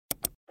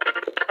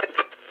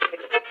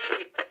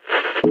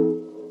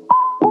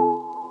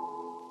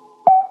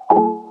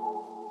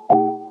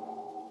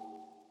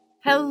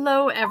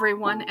Hello,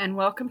 everyone, and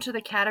welcome to the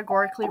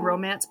Categorically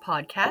Romance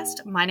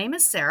podcast. My name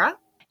is Sarah.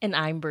 And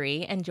I'm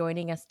Bree, and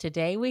joining us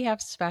today, we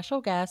have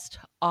special guest,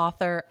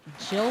 author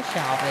Jill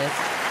Shalvis.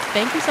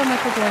 Thank you so much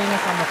for joining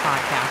us on the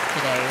podcast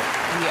today.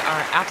 We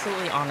are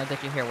absolutely honored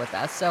that you're here with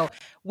us. So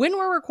when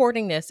we're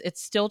recording this,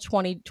 it's still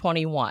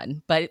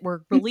 2021, but we're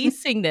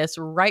releasing this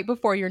right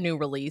before your new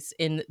release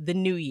in the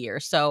new year.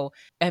 So,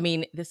 I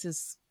mean, this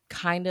is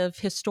kind of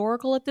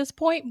historical at this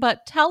point,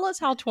 but tell us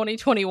how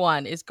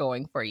 2021 is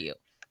going for you.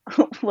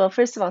 Well,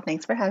 first of all,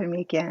 thanks for having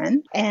me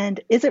again.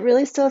 And is it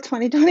really still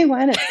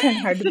 2021? It's kind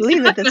of hard to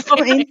believe at this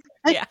point.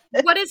 Yeah.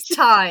 What is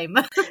time?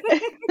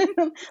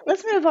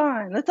 Let's move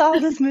on. Let's all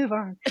just move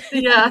on.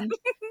 Yeah.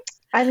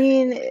 I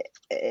mean,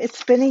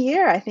 it's been a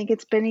year. I think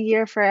it's been a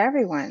year for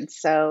everyone.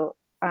 So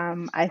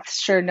I'm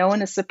sure no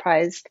one is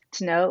surprised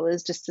to know it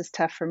was just as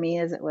tough for me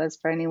as it was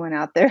for anyone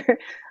out there.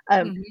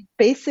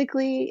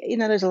 Basically,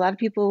 there's a lot of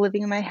people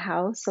living in my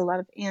house, a lot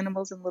of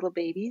animals and little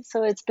babies.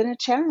 So it's been a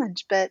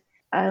challenge, but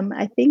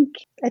I think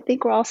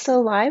we're all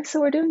still alive,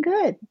 so we're doing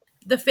good.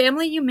 The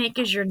Family You Make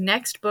is your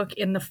next book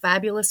in the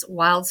fabulous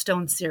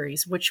Wildstone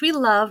series, which we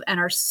love and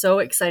are so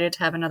excited to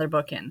have another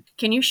book in.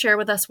 Can you share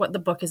with us what the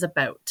book is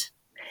about?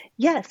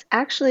 Yes,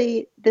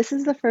 actually, this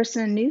is the first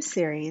in a new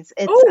series.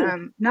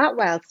 It's not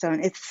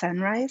Wildstone, it's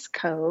Sunrise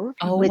Cove,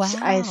 which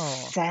I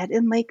set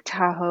in Lake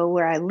Tahoe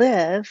where I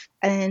live.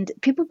 And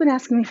people have been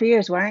asking me for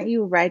years, why aren't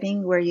you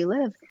writing where you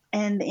live?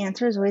 And the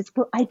answer is always,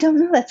 well, I don't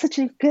know. That's such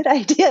a good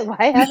idea.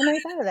 Why haven't I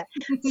thought of that?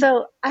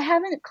 So I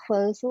haven't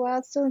closed the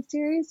Wildstone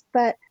series,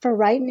 but for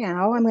right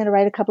now, I'm going to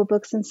write a couple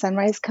books in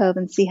Sunrise Cove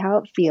and see how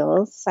it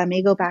feels. I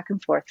may go back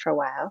and forth for a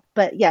while.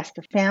 But yes,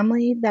 The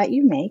Family That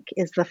You Make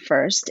is the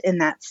first in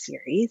that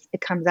series.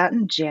 It comes out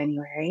in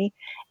January.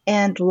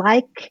 And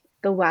like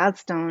the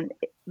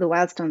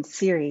Wildstone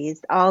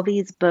series, all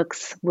these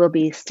books will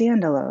be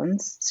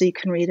standalones, so you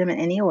can read them in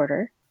any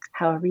order,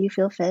 however you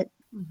feel fit.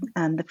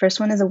 The first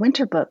one is a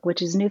winter book,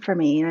 which is new for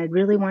me. And I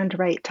really wanted to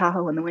write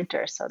Tahoe in the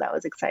winter, so that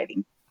was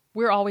exciting.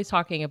 We're always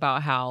talking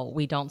about how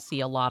we don't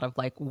see a lot of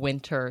like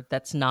winter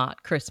that's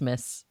not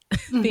Christmas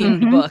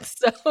themed books.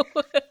 So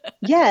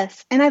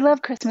yes, and I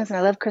love Christmas and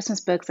I love Christmas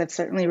books. I've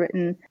certainly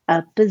written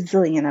a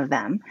bazillion of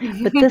them,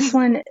 but this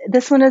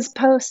one is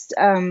post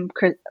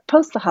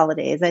the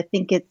holidays. I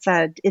think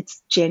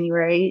it's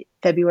January,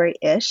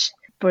 February-ish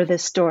for the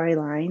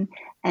storyline.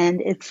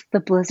 And it's the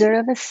blizzard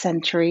of a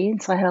century.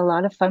 And so I had a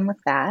lot of fun with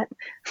that.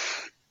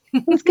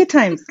 It was good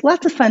times.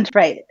 Lots of fun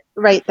to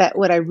write that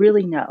what I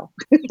really know.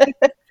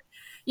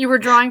 You were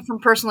drawing from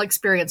personal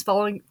experience.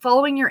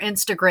 Following your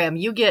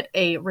Instagram, you get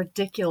a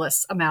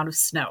ridiculous amount of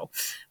snow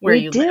where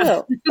you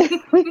live.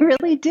 We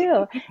really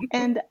do.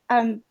 And,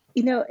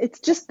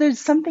 it's just, there's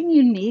something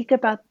unique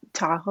about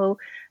Tahoe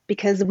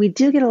because we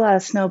do get a lot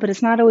of snow, but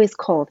it's not always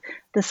cold.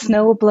 The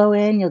snow will blow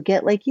in, you'll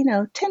get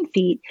 10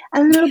 feet,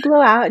 and then it'll blow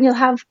out and you'll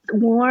have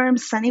warm,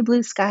 sunny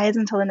blue skies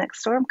until the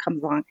next storm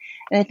comes along.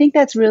 And I think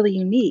that's really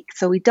unique.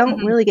 So we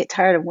don't really get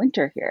tired of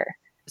winter here.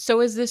 So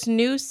is this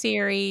new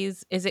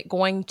series, is it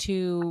going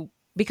to,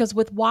 because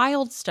with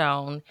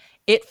Wildstone,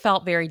 it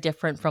felt very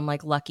different from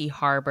like Lucky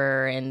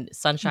Harbor and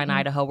Sunshine,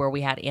 Idaho, where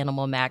we had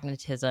Animal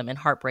Magnetism, and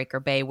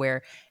Heartbreaker Bay,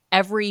 where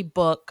every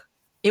book,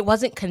 it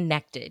wasn't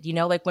connected,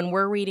 like when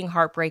we're reading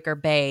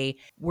Heartbreaker Bay,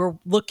 we're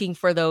looking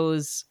for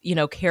those,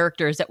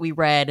 characters that we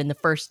read in the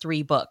first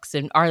 3 books.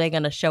 And are they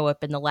going to show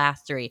up in the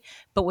last 3?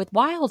 But with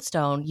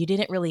Wildstone, you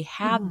didn't really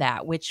have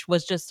that, which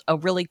was just a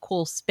really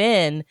cool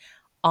spin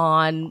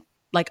on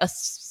like a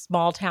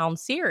small town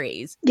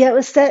series. Yeah,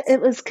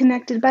 it was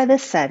connected by the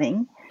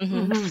setting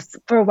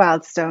for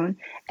Wildstone.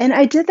 And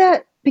I did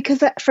that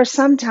because for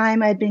some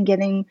time I'd been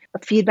getting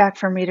feedback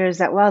from readers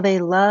that while they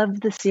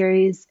love the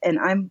series, and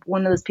I'm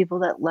one of those people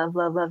that love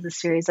the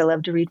series, I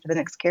love to read for the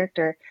next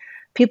character,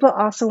 people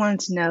also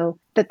wanted to know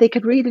that they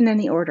could read in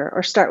any order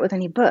or start with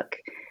any book.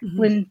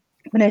 When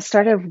I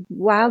started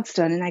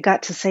Wildstone and I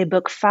got to say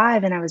book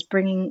 5 and I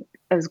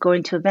was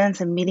going to events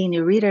and meeting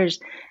new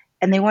readers,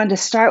 and they wanted to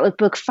start with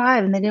book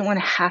 5 and they didn't want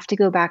to have to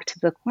go back to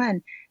book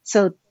 1.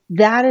 So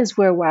that is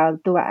where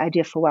the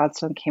idea for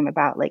Wildstone came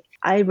about. Like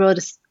I wrote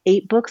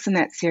 8 books in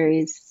that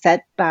series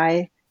set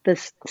by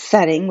this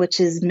setting, which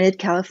is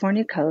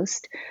mid-California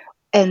coast.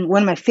 And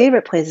one of my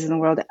favorite places in the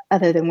world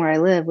other than where I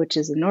live, which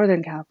is in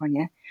Northern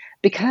California,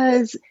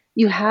 because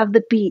you have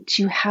the beach,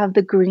 you have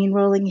the green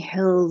rolling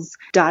hills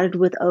dotted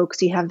with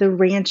oaks, you have the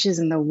ranches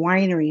and the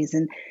wineries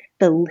and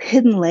the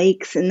hidden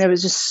lakes. And there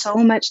was just so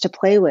much to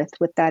play with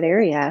that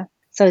area.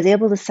 So I was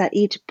able to set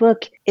each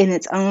book in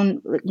its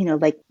own,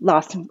 like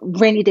Lost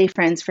Rainy Day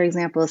Friends, for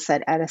example, is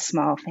set at a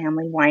small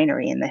family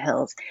winery in the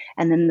hills.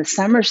 And then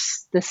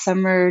the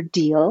summer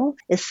deal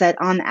is set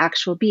on the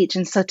actual beach.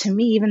 And so to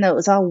me, even though it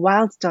was all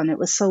Wildstone, it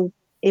was so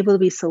able to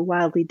be so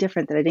wildly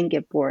different that I didn't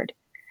get bored.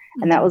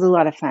 And that was a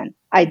lot of fun.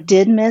 I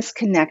did miss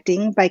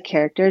connecting by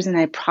characters, and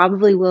I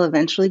probably will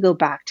eventually go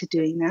back to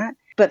doing that.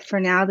 But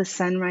for now, the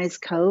Sunrise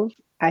Cove,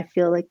 I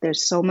feel like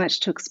there's so much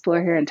to explore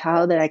here in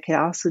Tahoe that I could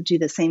also do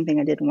the same thing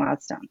I did in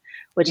Wildstone,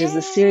 which is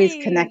a series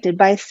connected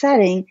by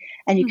setting,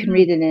 and you can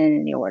read it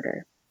in any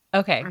order.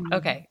 Okay.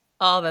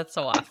 Oh, that's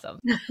so awesome.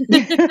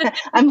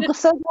 I'm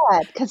so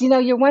glad because,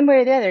 you're one way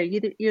or the other.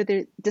 You're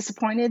either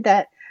disappointed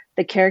that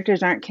the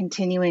characters aren't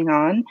continuing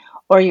on,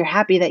 or you're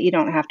happy that you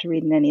don't have to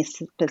read in any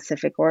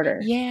specific order.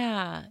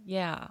 Yeah,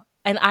 yeah.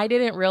 And I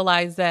didn't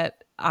realize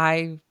that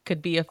I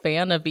could be a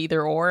fan of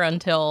either or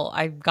until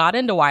I got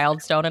into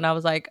Wildstone and I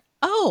was like,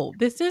 oh,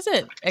 this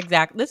isn't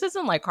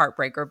like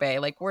Heartbreaker Bay.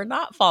 Like we're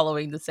not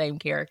following the same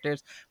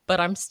characters, but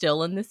I'm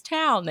still in this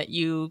town that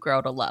you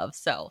grow to love.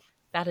 So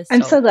that is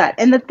I'm so so glad.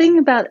 cool. And the thing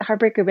about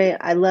Heartbreaker Bay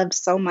I loved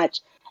so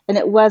much, and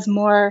it was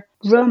more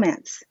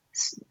romance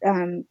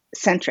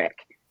centric.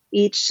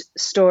 Each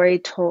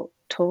story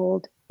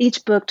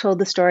each book told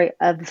the story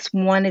of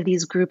one of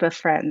these group of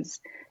friends.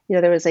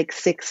 There was like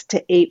 6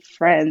 to 8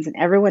 friends, and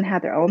everyone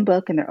had their own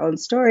book and their own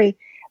story,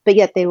 but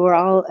yet they were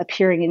all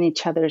appearing in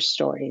each other's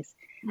stories.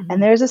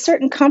 And there's a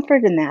certain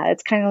comfort in that.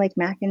 It's kind of like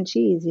mac and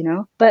cheese.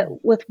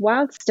 But with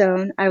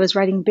Wildstone, I was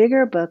writing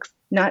bigger books,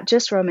 not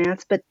just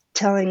romance, but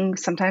telling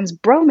sometimes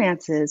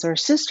bromances or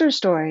sister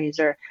stories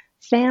or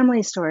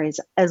family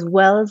stories, as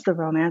well as the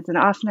romance. And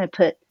often I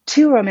put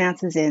 2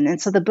 romances in. And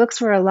so the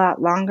books were a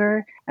lot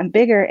longer and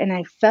bigger. And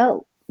I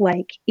felt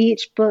like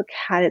each book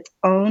had its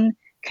own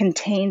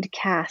contained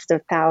cast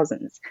of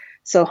thousands.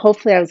 So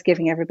hopefully I was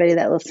giving everybody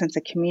that little sense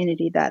of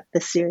community that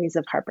the series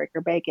of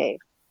Heartbreaker Bay gave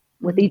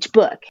with each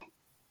book.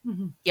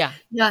 Yeah.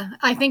 Yeah.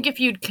 I think if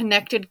you'd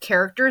connected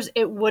characters,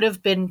 it would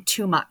have been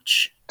too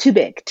much. Too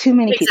big, too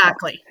many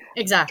people.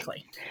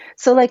 Exactly.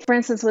 So like, for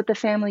instance, with The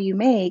Family You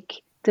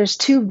Make, there's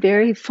 2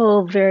 very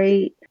full,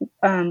 very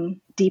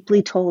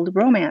deeply told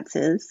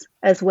romances,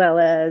 as well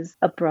as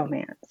a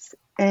bromance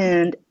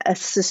and a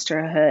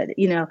sisterhood,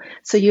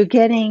 so you're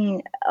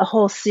getting a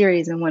whole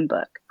series in one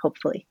book,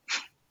 hopefully.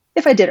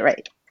 If I did it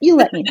right, you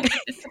let me know.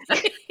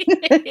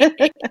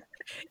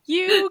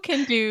 You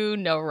can do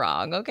no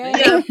wrong, okay?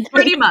 Yeah,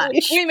 pretty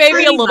much. We may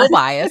be a little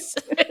biased.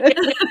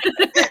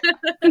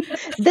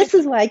 This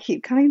is why I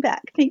keep coming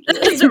back. Thank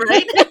you.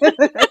 Right?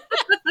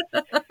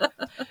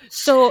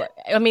 So,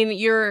 I mean,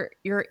 you're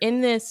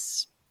in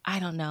this, I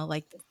don't know,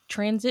 like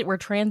we're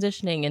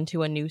transitioning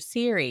into a new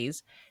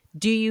series.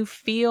 Do you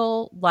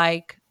feel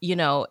like,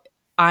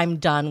 I'm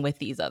done with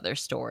these other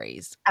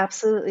stories?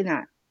 Absolutely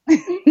not.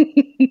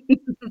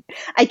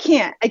 I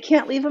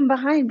can't leave them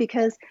behind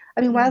because,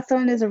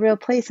 Wildstone is a real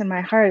place in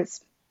my heart.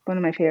 It's one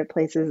of my favorite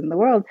places in the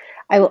world.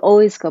 I will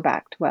always go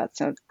back to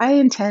Wildstone. I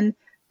intend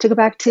to go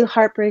back to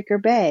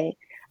Heartbreaker Bay.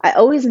 I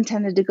always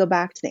intended to go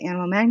back to the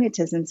Animal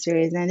Magnetism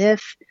series. And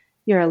if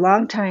you're a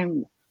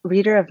longtime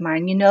reader of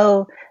mine, you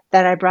know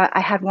that I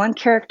had one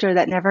character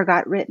that never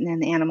got written in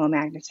the Animal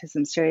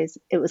Magnetism series.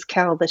 It was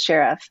Kel, the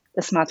sheriff,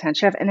 the small town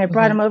sheriff. And I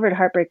brought him over to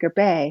Heartbreaker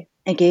Bay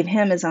and gave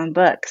him his own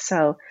book.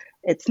 So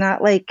it's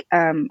not like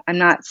I'm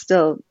not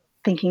still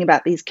thinking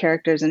about these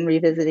characters and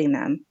revisiting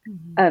them.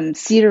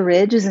 Cedar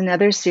Ridge is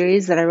another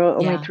series that I wrote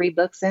only 3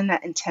 books in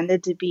that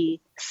intended to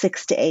be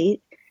 6 to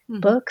 8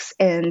 books.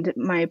 And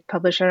my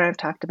publisher and I've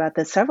talked about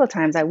this several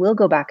times. I will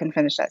go back and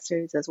finish that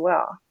series as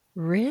well.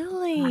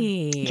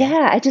 Really?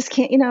 Yeah, I just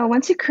can't,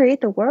 once you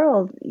create the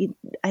world,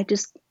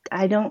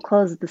 I don't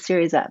close the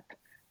series up.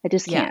 I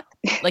just can't.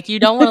 Like you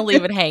don't want to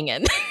leave it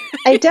hanging.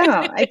 I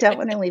don't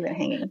want to leave it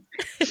hanging.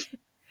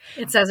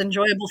 It's as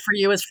enjoyable for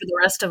you as for the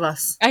rest of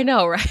us. I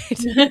know,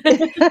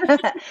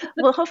 right?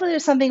 Well, hopefully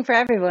there's something for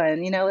everyone,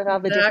 with all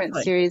the different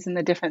series and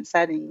the different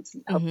settings.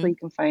 Hopefully you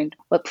can find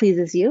what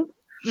pleases you.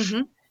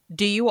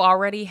 Do you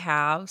already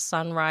have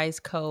Sunrise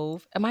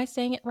Cove? Am I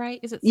saying it right?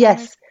 Is it Sunrise?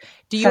 Yes.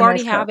 Do you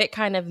already have it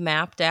kind of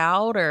mapped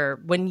out? Or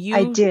when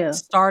you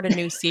start a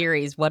new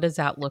series, what does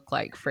that look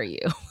like for you?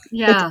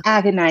 Yeah. It's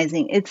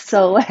agonizing. It's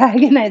so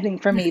agonizing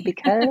for me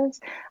because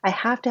I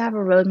have to have a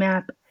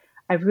roadmap.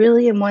 I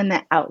really am one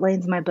that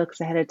outlines my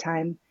books ahead of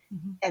time.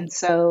 And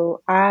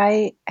so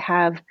I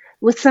have,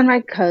 with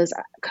Sunrise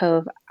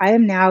Cove, I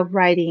am now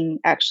writing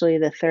actually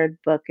the 3rd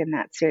book in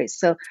that series.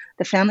 So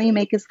The Family You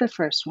Make is the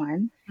first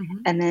one.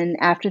 And then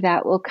after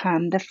that will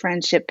come The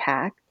Friendship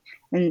Pact.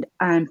 And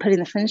I'm putting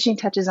the finishing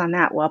touches on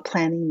that while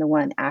planning the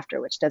one after,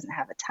 which doesn't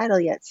have a title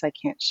yet, so I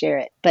can't share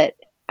it. But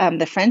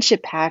The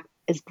Friendship Pact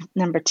is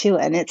number 2,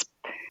 and it's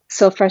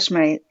so fresh in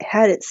my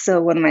head. It's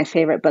so one of my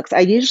favorite books.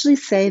 I usually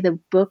say the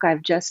book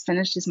I've just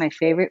finished is my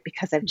favorite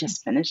because I've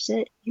just finished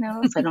it,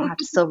 so I don't have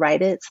to still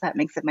write it. So that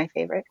makes it my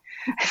favorite.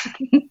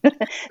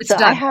 So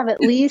I have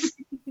at least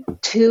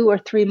 2 or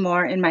 3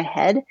 more in my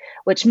head,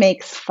 which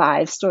makes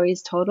 5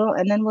 stories total.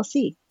 And then we'll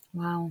see.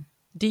 Wow.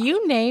 Do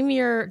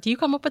you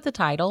come up with the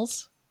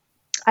titles?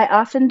 I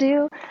often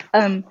do.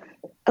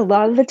 A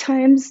lot of the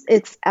times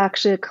it's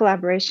actually a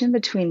collaboration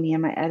between me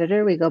and my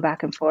editor. We go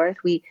back and forth.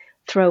 We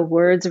throw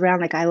words around,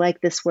 like I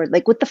like this word.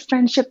 Like with the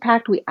Friendship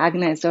Pact, we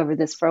agonized over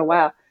this for a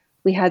while.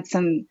 We had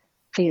some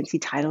fancy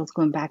titles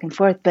going back and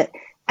forth, but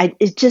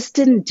it just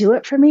didn't do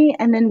it for me.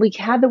 And then we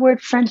had the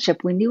word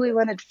friendship. We knew we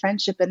wanted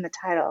friendship in the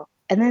title.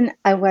 And then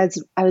I was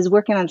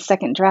working on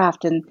second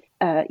draft, and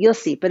you'll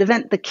see, but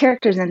the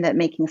characters ended up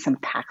making some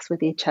pacts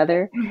with each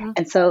other.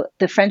 And so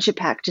the Friendship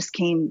Pact just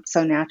came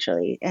so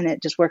naturally, and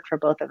it just worked for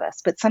both of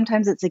us. But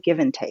sometimes it's a give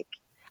and take.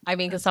 I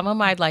mean, because some of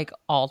my like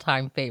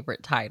all-time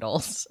favorite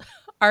titles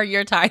are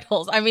your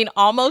titles. I mean,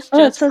 Almost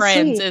Oh, it's Just so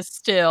Friends sweet. is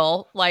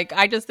still like,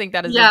 I just think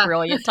that is a Yeah.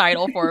 brilliant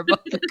title for a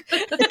book.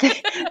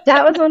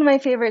 That was one of my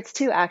favorites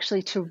too,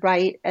 actually, to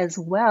write as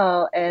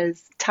well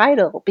as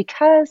title,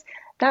 because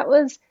that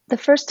was the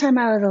first time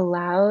I was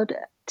allowed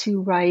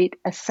to write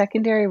a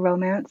secondary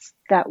romance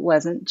that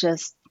wasn't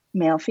just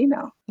male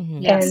female.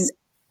 Mhm. Yes.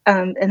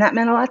 And that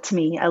meant a lot to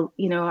me.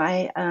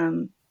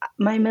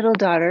 My middle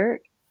daughter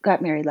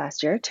got married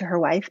last year to her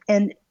wife,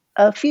 and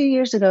a few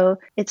years ago,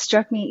 it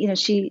struck me,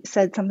 she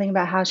said something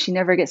about how she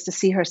never gets to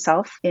see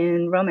herself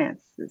in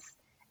romances.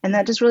 And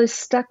that just really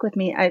stuck with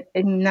me. I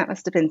mean, that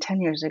must have been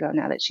 10 years ago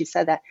now that she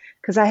said that,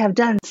 because I have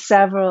done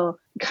several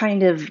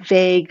kind of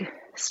vague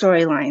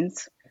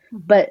storylines.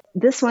 But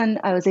this one,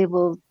 I was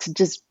able to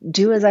just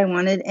do as I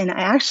wanted. And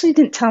I actually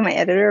didn't tell my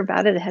editor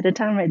about it ahead of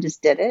time. I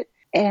just did it.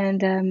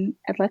 And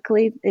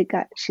luckily,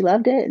 she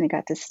loved it and it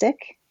got to stick.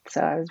 So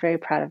I was very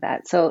proud of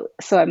that. So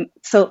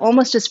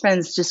Almost Just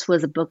Friends just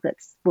was a book that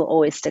will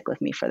always stick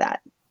with me for that.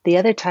 The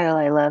other title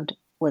I loved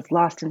was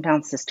Lost and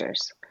Found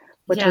Sisters,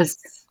 which was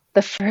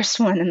the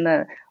first one in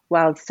the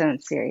Wildstone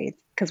series,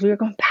 because we were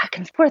going back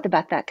and forth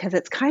about that, because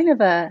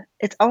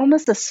it's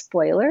almost a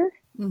spoiler,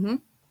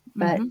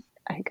 but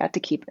I got to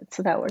keep it.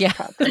 So that worked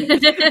out for me.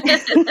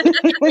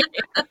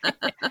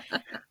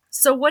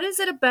 So what is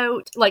it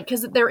about, like,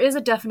 because there is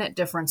a definite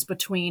difference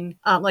between,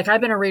 like, I've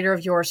been a reader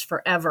of yours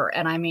forever.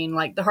 And I mean,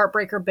 like, The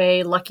Heartbreaker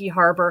Bay, Lucky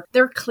Harbor,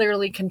 they're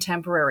clearly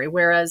contemporary.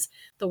 Whereas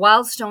the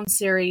Wildstone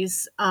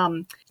series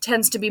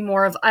tends to be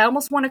more of, I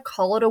almost want to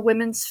call it a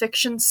women's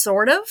fiction,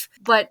 sort of.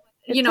 But,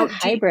 it's a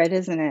hybrid,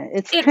 isn't it?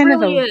 It's it kind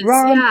really of a is,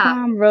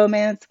 rom-com,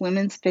 romance,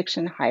 women's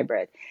fiction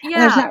hybrid. And Yeah.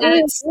 there's not really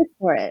a word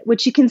for it,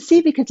 which you can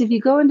see, because if you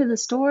go into the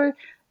store,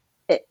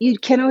 you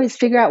can't always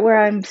figure out where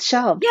I'm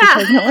shelved,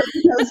 because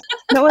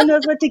no one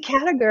knows what to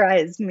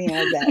categorize me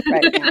as at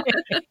right now.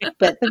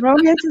 But the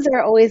romances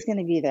are always going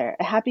to be there.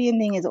 A happy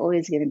ending is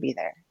always going to be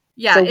there.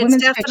 Yeah, So it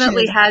women's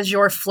definitely fiction has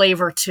your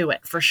flavor to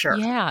it, for sure.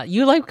 Yeah,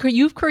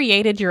 you've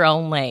created your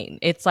own lane.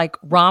 It's like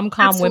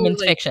rom-com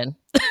women's fiction.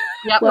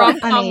 Yep. Well,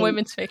 Rom-com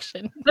women's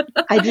fiction.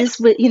 I just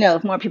would,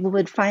 if more people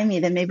would find me,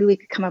 then maybe we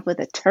could come up with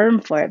a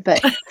term for it. But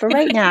for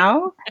right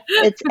now,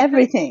 it's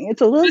everything.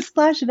 It's a little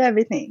splash of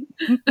everything.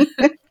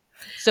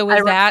 So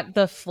is that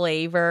the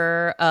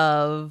flavor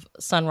of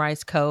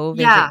Sunrise Cove?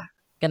 Yeah. Is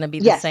it going to be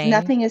the same?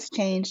 Yes, nothing has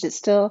changed. It's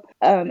still,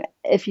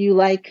 if you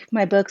like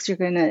my books,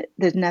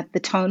 the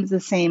tone's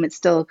the same. It's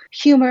still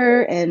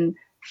humor and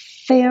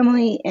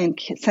family and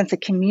sense of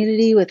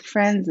community with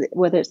friends,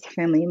 whether it's the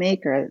family you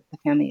make or the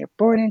family you're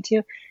born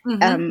into.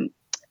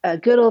 A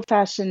good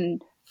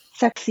old-fashioned,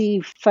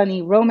 sexy,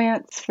 funny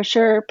romance, for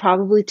sure.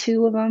 Probably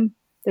two of them.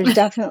 There's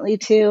definitely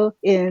two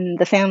in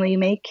The Family You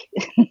Make.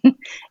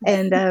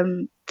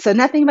 And so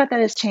nothing about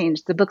that has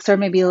changed. The books are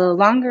maybe a little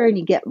longer and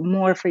you get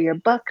more for your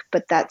buck,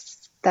 but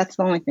that's the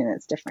only thing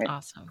that's different.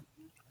 Awesome.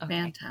 Okay.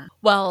 Fantastic.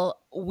 Well,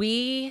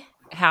 we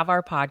have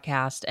our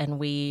podcast and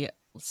we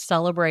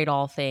celebrate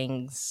all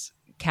things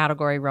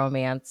category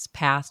romance,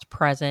 past,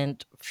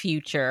 present,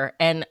 future.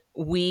 And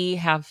we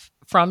have,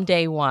 from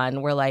day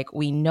one, we're like,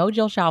 we know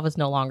Jill Shalvis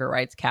no longer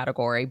writes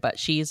category, but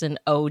she's an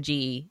OG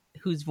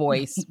whose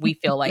voice we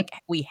feel like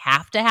we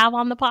have to have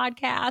on the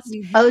podcast.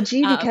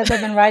 OG, because I've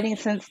been writing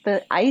since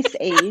the Ice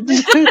Age.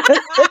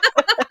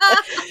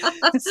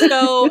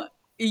 So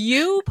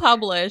you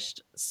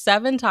published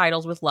 7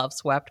 titles with Love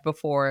Swept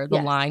before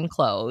the line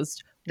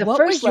closed.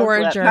 What was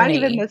your journey? Not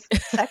even the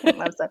second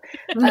Love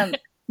Swept.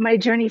 My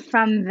journey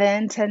from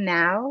then to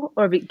now,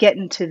 or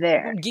getting to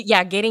there?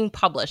 Yeah, getting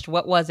published.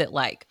 What was it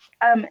like?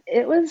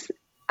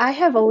 I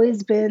have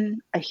always been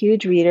a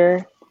huge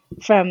reader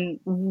from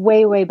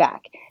way, way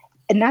back.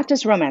 And not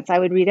just romance. I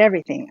would read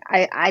everything.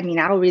 I mean,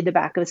 I'll read the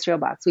back of a cereal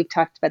box. We've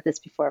talked about this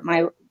before.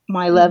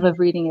 My love of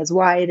reading is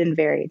wide and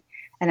varied,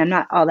 and I'm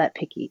not all that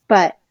picky.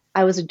 But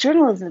I was a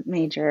journalism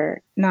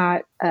major,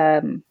 not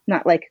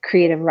like a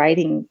creative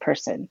writing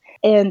person.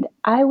 And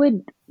I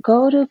would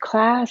go to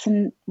class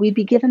and we'd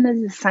be given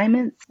those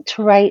assignments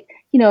to write,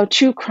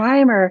 true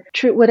crime or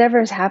true whatever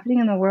is happening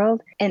in the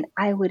world. And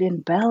I would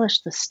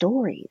embellish the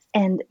stories.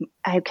 And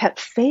I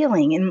kept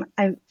failing.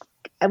 And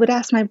I would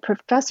ask my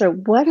professor,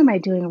 what am I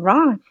doing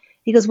wrong?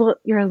 He goes, well,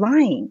 you're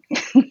lying.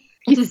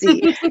 You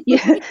see,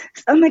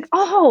 I'm like,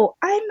 oh,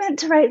 I meant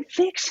to write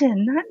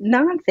fiction, not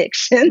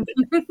nonfiction.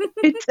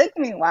 It took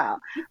me a while,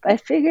 but I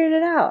figured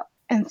it out.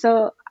 And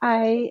so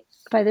I,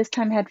 by this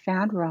time, had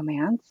found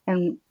romance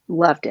and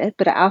loved it,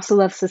 but I also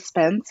love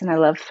suspense and I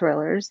love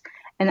thrillers.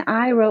 And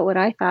I wrote what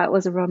I thought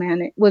was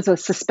a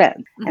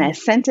suspense. And I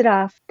sent it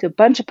off to a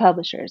bunch of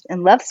publishers,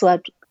 and Love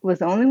Swept was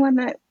the only one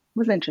that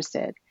was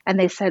interested. And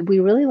they said, we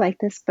really like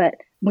this, but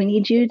we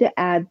need you to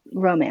add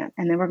romance.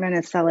 And then we're going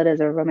to sell it as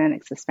a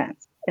romantic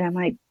suspense. And I'm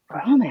like,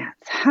 romance,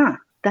 huh?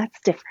 That's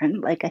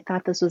different. Like, I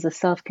thought this was a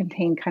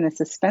self-contained kind of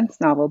suspense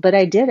novel, but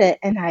I did it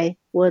and I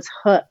was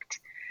hooked.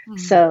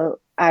 So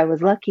I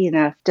was lucky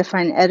enough to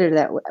find an editor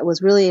that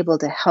was really able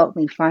to help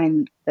me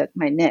find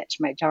my niche,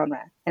 my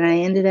genre. And I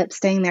ended up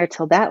staying there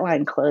till that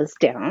line closed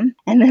down.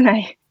 And then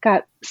I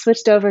got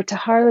switched over to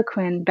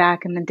Harlequin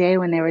back in the day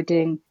when they were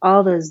doing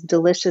all those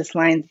delicious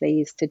lines they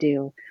used to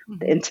do,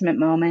 the intimate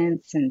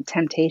moments and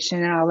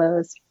temptation and all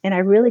those. And I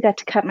really got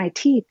to cut my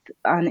teeth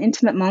on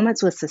intimate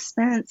moments with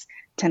suspense.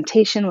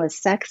 Temptation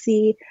was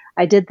sexy.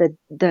 I did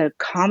the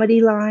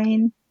comedy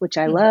line, which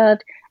I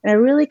loved. And I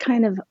really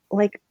kind of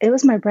it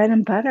was my bread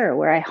and butter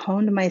where I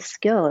honed my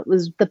skill. It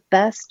was the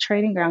best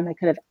training ground I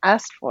could have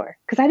asked for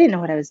because I didn't know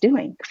what I was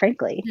doing,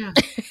 frankly.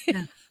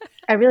 Yeah.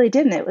 I really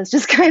didn't. It was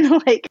just kind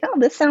of like, oh,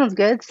 this sounds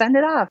good. Send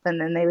it off.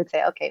 And then they would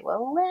say, okay,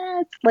 well,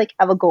 let's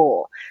have a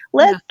goal.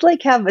 Let's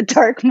have a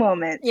dark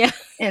moment. Yeah.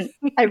 And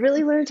I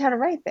really learned how to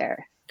write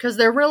there. Because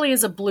there really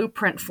is a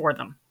blueprint for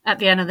them at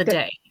the end of the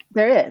day.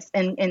 There is.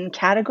 And in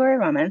category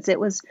romance, it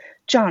was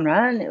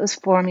genre and it was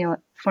formula,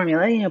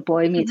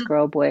 boy meets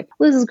girl, boy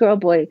loses girl,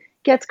 boy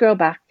gets girl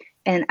back.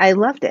 And I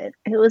loved it.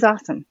 It was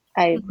awesome.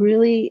 I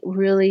really,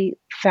 really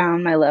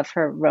found my love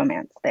for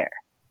romance there.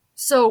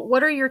 So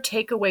what are your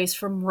takeaways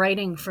from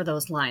writing for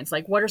those lines?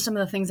 Like, what are some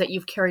of the things that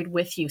you've carried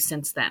with you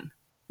since then?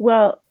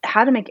 Well,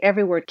 how to make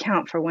every word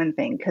count for one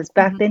thing, because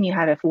back then you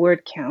had a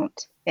word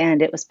count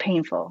and it was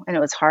painful and it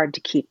was hard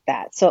to keep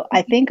that. So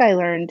I think I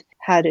learned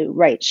how to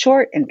write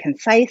short and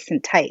concise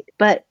and tight.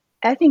 But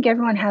I think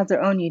everyone has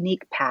their own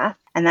unique path,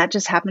 and that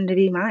just happened to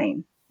be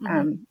mine.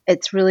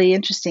 It's really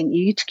interesting.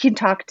 You can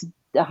talk to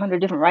 100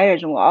 different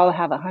writers and we'll all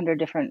have 100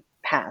 different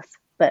paths,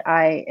 but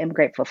I am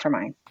grateful for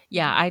mine.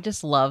 Yeah, I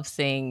just love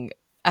seeing,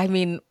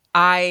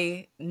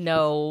 I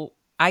know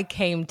I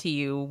came to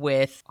you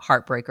with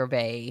Heartbreaker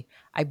Bay.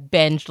 I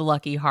binged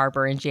Lucky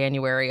Harbor in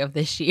January of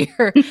this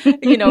year,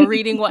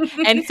 reading what,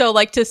 and so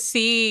to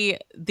see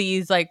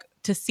these,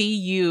 to see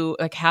you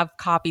have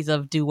copies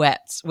of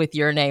duets with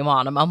your name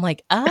on them. I'm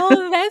like,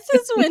 oh, this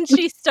is when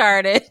she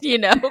started,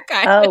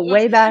 kind of.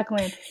 Way back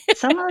when.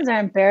 Some of those are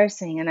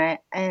embarrassing.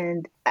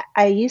 And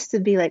I used to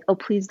be like, oh,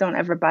 please don't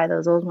ever buy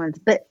those old ones.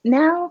 But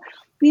now,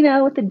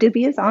 with the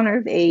dubious honor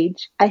of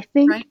age, I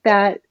think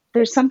that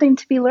there's something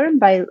to be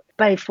learned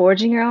by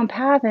forging your own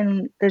path.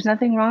 And there's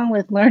nothing wrong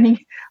with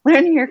learning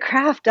your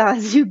craft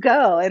as you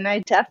go. And I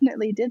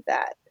definitely did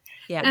that.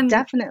 Yeah. And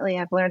definitely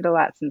I've learned a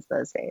lot since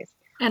those days.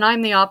 And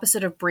I'm the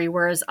opposite of Brie,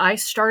 whereas I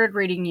started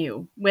reading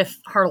you with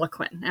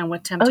Harlequin and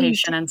with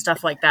Temptation and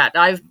stuff like that.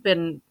 I've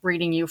been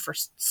reading you for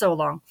so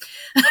long.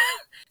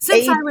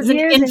 Since I was an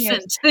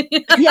infant.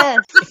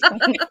 Yes.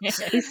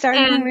 We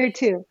started when we were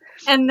 2.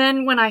 And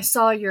then when I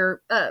saw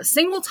your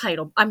single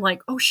title, I'm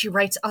like, oh, she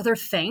writes other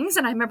things?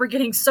 And I remember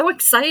getting so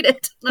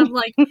excited. And I'm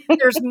like,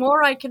 there's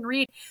more I can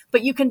read.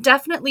 But you can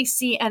definitely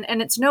see, and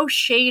it's no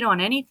shade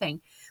on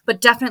anything,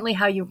 but definitely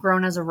how you've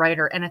grown as a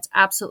writer. And it's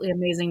absolutely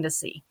amazing to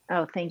see.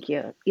 Oh, thank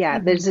you. Yeah,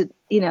 there's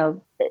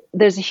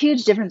a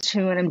huge difference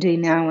between what I'm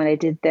doing now and what I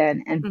did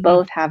then. And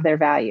both have their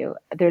value.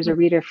 There's a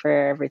reader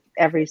for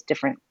every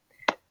different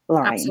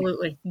line.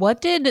 Absolutely.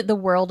 What did the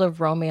world of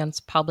romance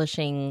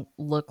publishing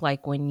look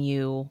like when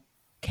you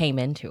came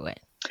into it?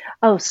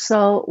 Oh,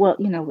 so, well,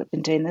 we've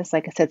been doing this,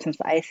 like I said, since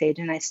the Ice Age,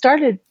 and I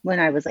started when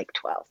I was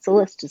 12. So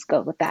let's just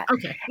go with that.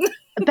 Okay.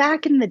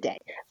 Back in the day,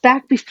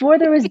 back before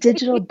there was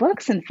digital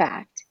books, in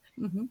fact,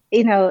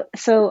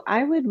 so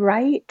I would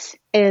write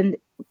and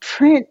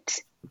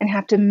print and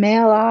have to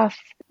mail off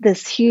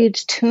this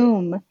huge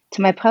tome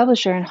to my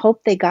publisher and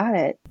hope they got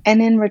it.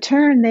 And in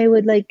return, they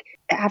would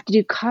have to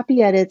do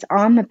copy edits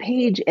on the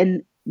page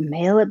and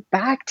mail it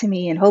back to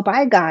me and hope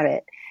I got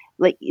it.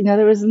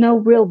 There was no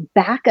real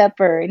backup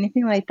or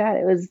anything like that.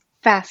 It was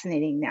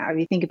fascinating now. If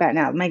you think about it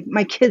now,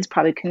 my kids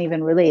probably couldn't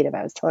even relate if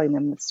I was telling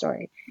them the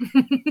story.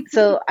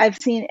 So I've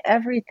seen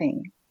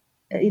everything,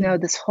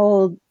 this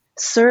whole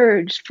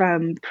surge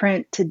from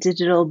print to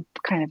digital,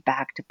 kind of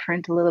back to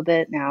print a little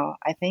bit now,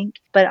 I think.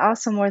 But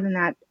also more than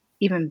that,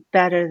 even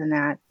better than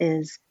that,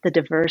 is the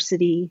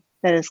diversity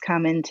that has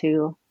come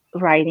into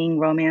writing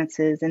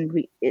romances and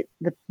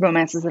the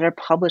romances that are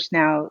published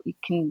now. You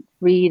can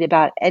read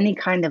about any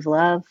kind of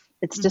love.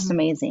 It's just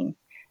amazing.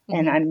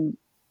 And I'm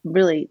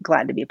really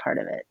glad to be a part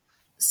of it.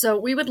 So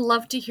we would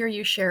love to hear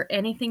you share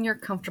anything you're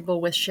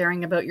comfortable with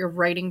sharing about your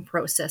writing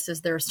process.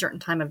 Is there a certain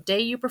time of day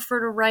you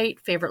prefer to write,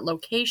 favorite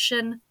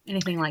location,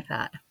 anything like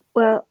that?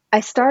 Well,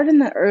 I start in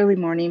the early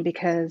morning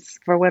because,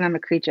 for when I'm a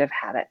creature of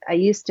habit, I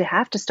used to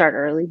have to start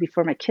early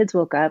before my kids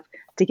woke up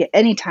to get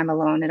any time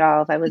alone at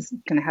all if I was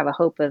going to have a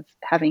hope of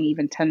having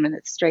even 10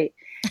 minutes straight.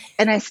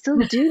 And I still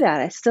do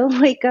that. I still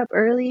wake up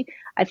early.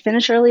 I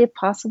finish early if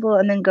possible,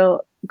 and then go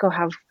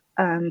have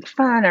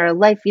fun or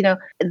life.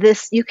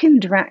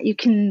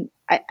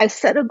 I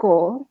set a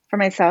goal for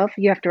myself.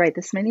 You have to write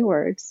this many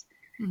words.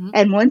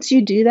 And once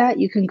you do that,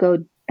 you can go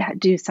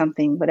do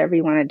something, whatever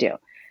you want to do.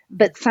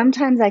 But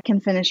sometimes I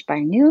can finish by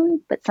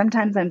noon, but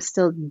sometimes I'm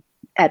still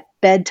at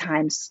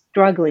bedtime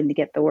struggling to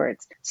get the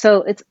words.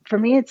 So for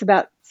me, it's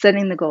about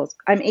setting the goals.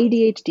 I'm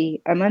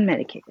ADHD. I'm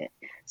unmedicated.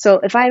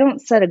 So if I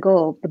don't set a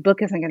goal, the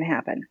book isn't going to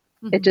happen.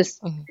 It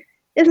just,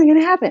 Isn't going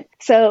to happen.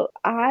 So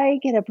I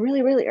get up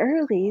really, really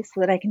early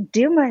so that I can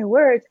do my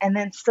words and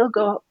then still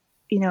go,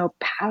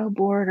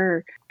 paddleboard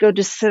or go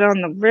just sit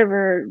on the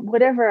river,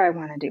 whatever I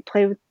want to do,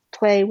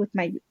 play with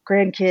my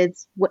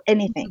grandkids,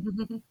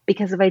 anything.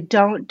 Because if I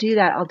don't do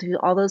that, I'll do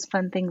all those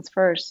fun things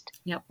first,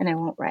 and I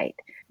won't write.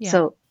 Yeah.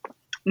 So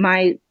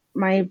my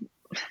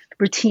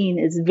routine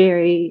is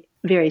very,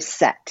 very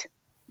set.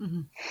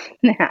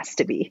 It has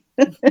to be.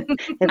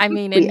 I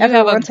mean, and you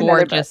have a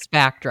gorgeous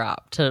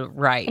backdrop to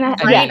write. I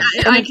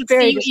can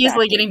see you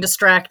easily getting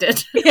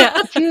distracted.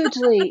 Yeah,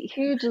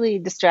 hugely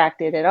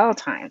distracted at all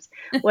times,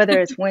 whether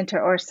it's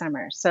winter or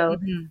summer. So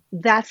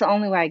that's the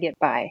only way I get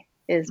by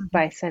is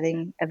by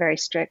setting a very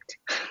strict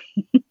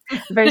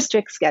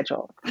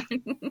schedule.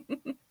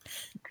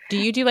 Do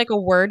you do like a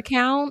word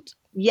count?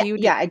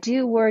 Yeah, I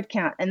do word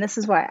count. And this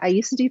is why I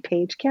used to do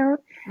page count.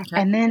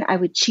 Okay. And then I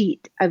would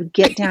cheat. I would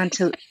get down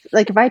to,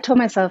 like, if I told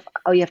myself,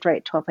 oh, you have to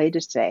write 12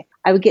 pages today,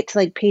 I would get to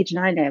like page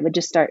 9 and I would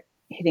just start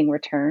hitting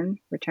return.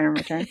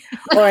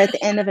 Or at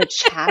the end of a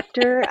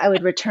chapter, I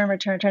would return.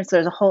 So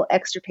there's a whole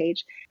extra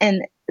page.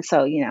 And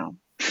so,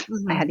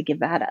 I had to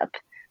give that up.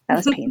 That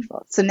was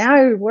painful. So now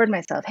I reward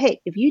myself.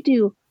 Hey, if you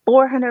do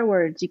 400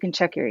 words, you can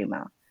check your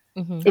email.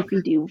 If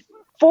you do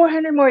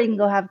 400 more, you can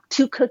go have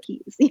 2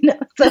 cookies,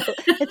 So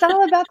it's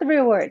all about the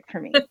reward for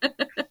me.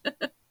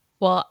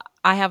 Well,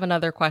 I have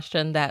another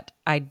question that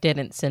I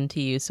didn't send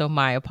to you, so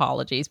my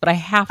apologies, but I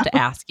have to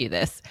ask you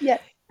this.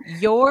 Yes.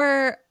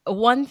 Your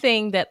one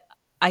thing that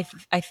I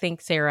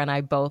think Sarah and I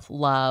both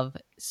love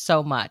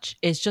so much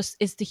is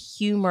the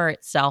humor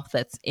itself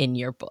that's in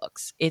your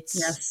books.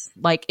 It's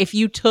like if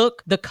you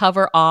took the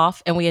cover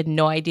off and we had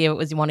no idea it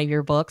was one of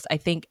your books, I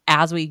think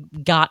as we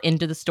got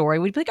into the story,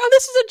 we'd be like, oh,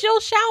 this is a Jill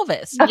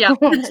Shalvis. Yeah.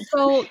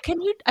 So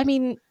can you, I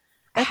mean,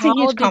 that's a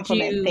huge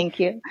compliment. Thank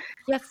you.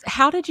 Yes.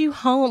 How did you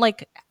hone,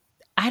 like,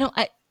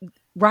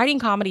 writing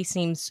comedy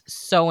seems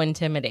so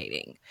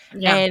intimidating.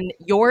 Yeah. And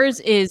yours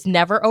is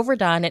never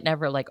overdone. It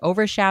never like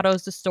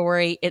overshadows the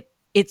story.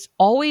 It's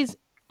always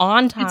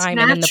on time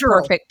and in the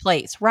perfect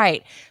place.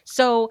 Right.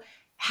 So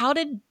how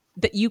did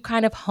you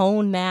kind of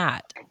hone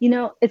that?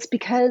 It's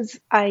because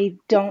I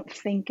don't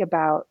think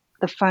about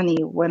the funny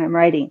when I'm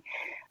writing.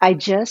 I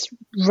just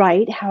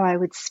write how I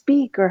would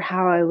speak or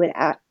how I would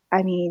act.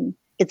 I mean,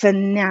 it's a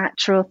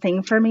natural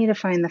thing for me to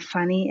find the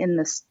funny in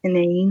the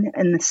inane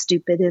and the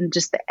stupid and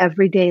just the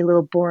everyday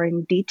little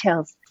boring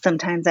details.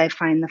 Sometimes I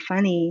find the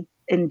funny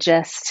in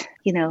just,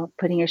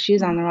 putting your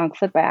shoes on the wrong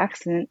foot by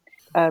accident.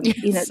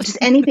 Just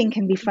anything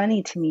can be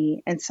funny to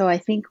me. And so I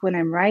think when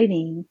I'm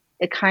writing,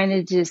 it kind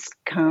of just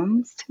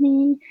comes to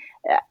me.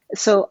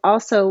 So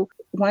also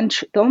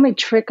the only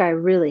trick I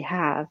really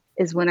have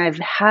is when I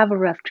have a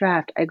rough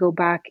draft, I go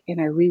back and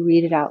I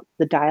reread it out,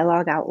 the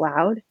dialogue out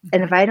loud.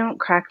 And if I don't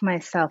crack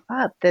myself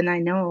up, then I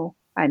know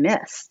I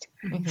missed.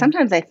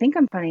 Sometimes I think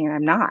I'm funny and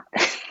I'm not.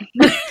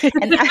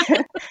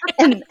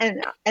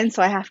 and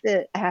so I have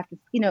to,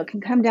 it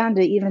can come down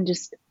to even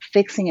just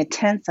fixing a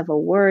tense of a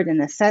word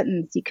in a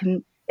sentence.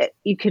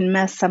 You can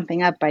mess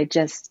something up by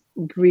just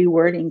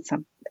rewording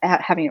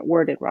having it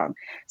worded wrong.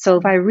 So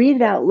if I read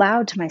it out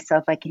loud to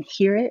myself, I can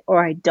hear it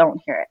or I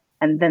don't hear it.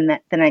 And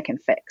then I can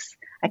fix.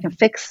 I can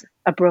fix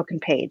a broken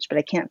page, but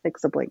I can't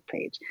fix a blank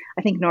page.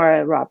 I think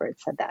Nora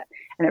Roberts said that,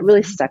 and it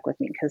really stuck with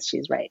me because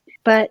she's right.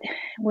 But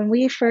when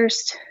we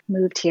first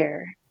moved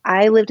here,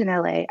 I lived in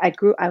LA.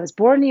 I was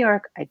born in New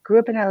York. I grew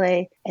up in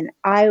LA, and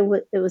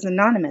it was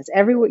anonymous.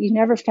 Everywhere, you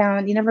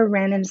never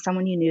ran into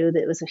someone you knew.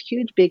 That it was a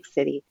huge, big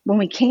city. When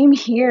we came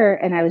here,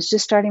 and I was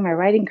just starting my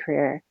writing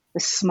career, it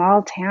was a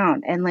small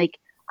town, and like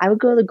I would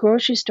go to the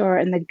grocery store,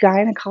 and the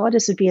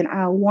gynecologist would be in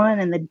aisle 1,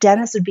 and the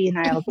dentist would be in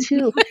aisle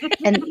 2,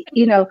 and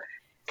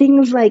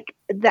things like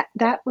that.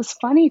 That was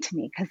funny to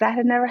me because that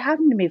had never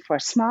happened to me before.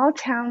 Small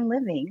town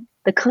living,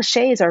 the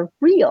cliches are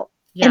real.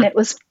 Yeah. And it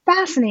was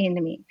fascinating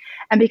to me.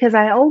 And because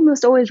I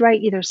almost always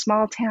write either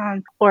small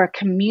town or a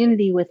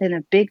community within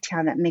a big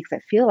town that makes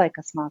it feel like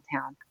a small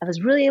town, I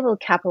was really able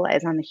to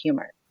capitalize on the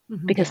humor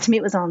because to me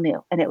it was all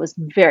new and it was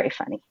very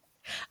funny.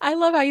 I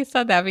love how you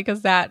said that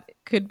because that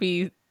could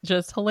be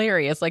just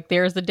hilarious. Like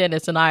there's the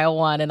dentist in aisle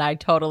 1 and I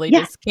totally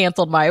just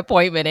canceled my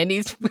appointment and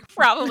he's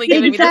probably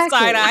giving me the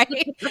side eye.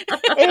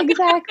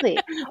 Exactly.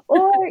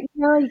 Or,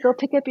 you go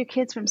pick up your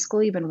kids from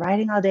school. You've been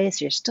writing all day,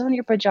 so you're still in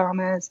your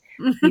pajamas.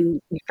 You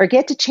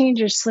forget to change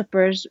your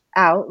slippers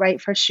out, right,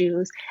 for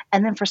shoes.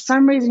 And then for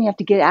some reason you have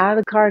to get out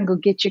of the car and go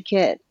get your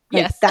kid.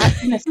 Like, yes. That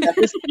kind of stuff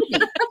is,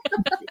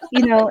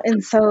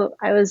 and so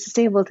I was just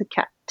able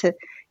to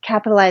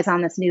capitalize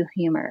on this new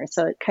humor.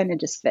 So it kind of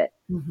just fit.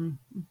 Mm-hmm.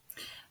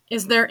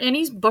 Is there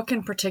any book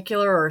in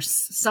particular or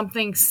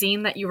something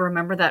seen that you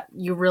remember that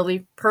you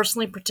really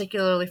personally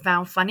particularly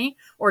found funny,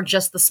 or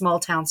just the small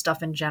town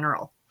stuff in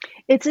general?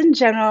 It's in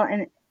general.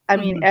 And I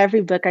mean,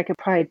 every book I could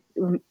probably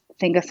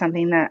think of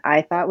something that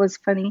I thought was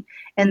funny.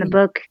 In the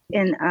book,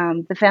 in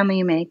The Family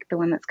You Make, the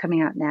one that's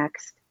coming out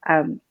next,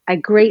 I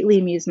greatly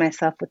amused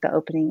myself with the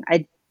opening.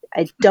 I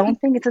don't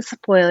think it's a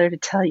spoiler to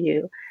tell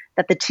you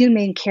that the two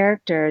main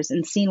characters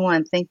in scene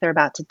 1 think they're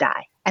about to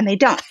die. And they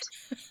don't.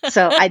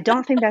 So I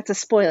don't think that's a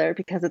spoiler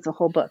because it's a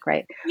whole book,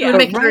 right? Yeah,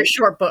 make it a very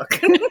short book.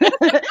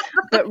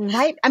 But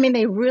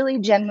they really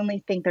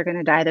genuinely think they're going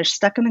to die. They're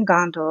stuck in a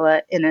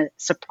gondola in a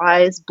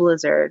surprise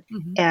blizzard,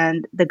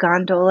 and the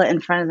gondola in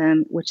front of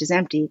them, which is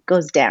empty,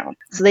 goes down.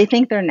 So they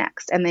think they're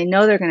next, and they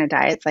know they're going to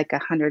die. It's like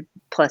 100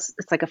 plus.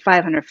 It's like a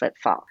 500-foot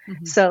fall.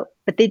 So,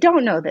 but they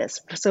don't know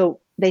this. So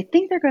they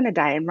think they're going to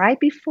die, and right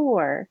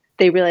before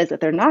they realize that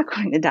they're not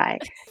going to die,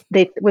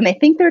 when they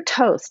think they're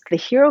toast, the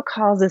hero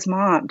calls his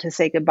mom to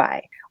say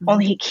goodbye.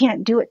 Only he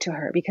can't do it to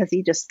her because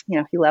he just,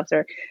 he loves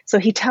her. So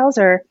he tells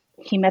her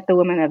he met the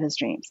woman of his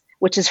dreams,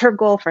 which is her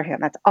goal for him.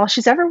 That's all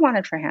she's ever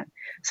wanted for him.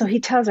 So he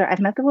tells her, I've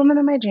met the woman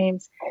of my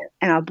dreams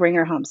and I'll bring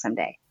her home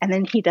someday. And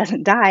then he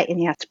doesn't die and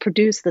he has to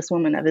produce this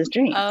woman of his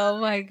dreams. Oh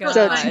my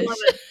gosh.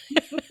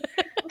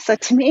 So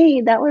to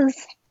me, that was,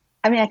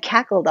 I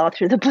cackled all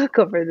through the book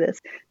over this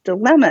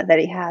dilemma that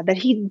he had, that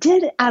he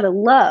did out of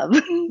love.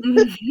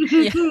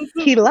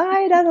 He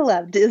lied out of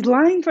love. Is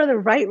lying for the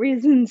right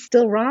reason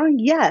still wrong?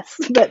 Yes.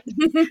 But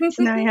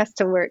so now he has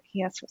to work.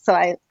 So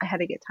I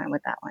had a good time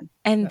with that one.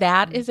 And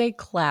that is a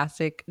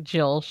classic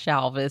Jill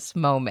Shalvis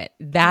moment.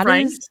 That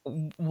is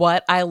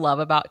what I love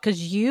about,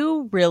 because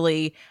you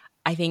really,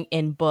 I think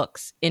in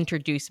books,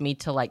 introduced me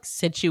to like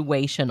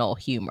situational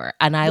humor.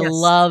 And I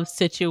love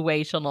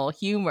situational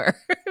humor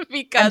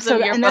because of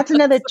your and books. that's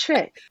another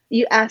trick.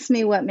 You asked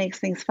me what makes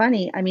things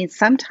funny.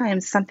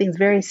 sometimes something's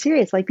very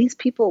serious. Like these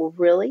people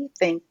really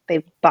think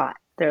they've bought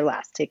their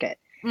last ticket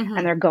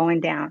and they're going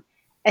down.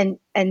 And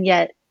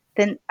yet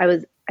then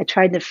I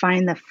tried to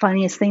find the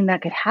funniest thing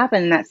that could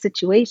happen in that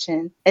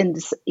situation. And,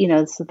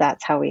 so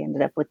that's how we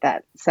ended up with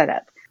that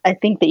setup. I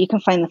think that you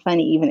can find the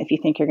funny even if you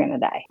think you're going to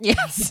die.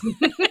 Yes.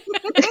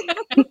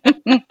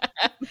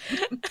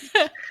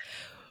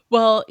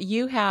 Well,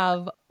 you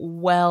have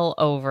well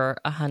over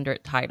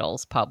 100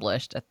 titles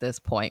published at this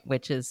point,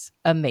 which is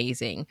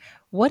amazing.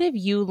 What have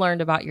you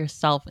learned about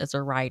yourself as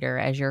a writer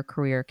as your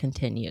career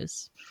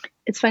continues?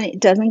 It's funny. It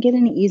doesn't get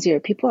any easier.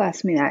 People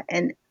ask me that,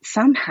 and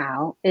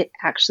somehow it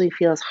actually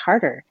feels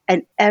harder.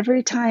 And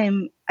every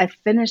time I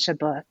finish a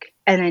book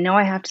and I know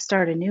I have to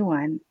start a new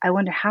one, I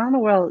wonder how in the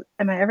world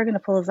am I ever going to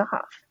pull this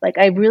off? Like,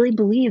 I really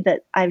believe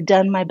that I've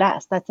done my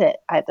best. That's it.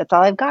 That's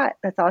all I've got.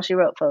 That's all she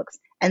wrote, folks.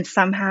 And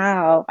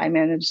somehow I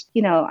managed,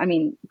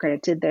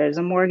 granted, there's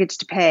a mortgage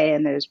to pay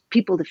and there's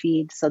people to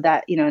feed. So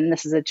that, and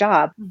this is a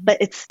job, but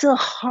it's still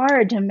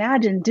hard to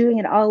imagine doing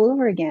it all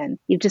over again.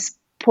 You've just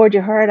poured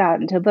your heart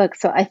out into a book.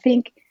 So I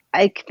think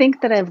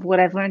that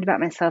what I've learned about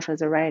myself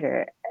as a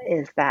writer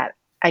is that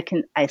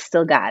I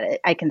still got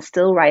it. I can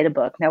still write a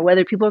book. Now,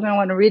 whether people are going to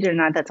want to read it or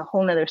not, that's a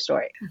whole nother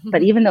story.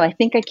 But even though I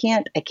think I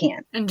can't, I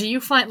can. And do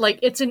you find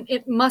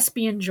it must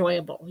be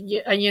enjoyable?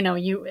 You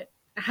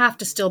have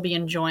to still be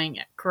enjoying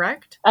it,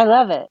 correct? I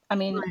love it.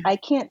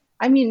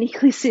 I'm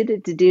uniquely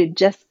suited to do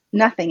just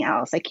nothing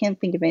else. I can't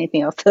think of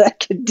anything else that I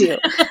could do.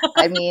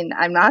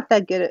 I'm not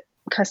that good at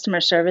customer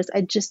service.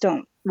 I just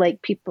don't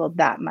like people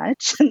that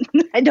much.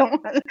 I don't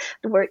want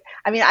to work.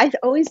 I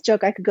always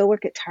joke I could go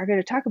work at Target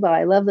or Taco Bell.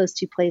 I love those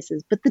two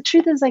places. But the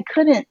truth is I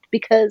couldn't,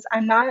 because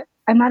I'm not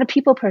a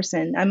people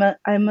person. I'm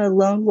a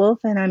lone wolf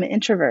and I'm an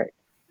introvert.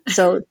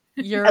 So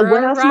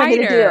what else am I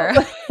going to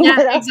do?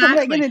 Yeah,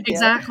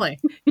 exactly.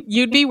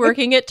 You'd be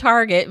working at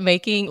Target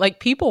making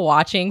people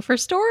watching for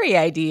story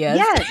ideas.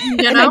 Yes,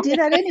 and I do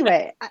that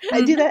anyway.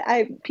 I do that.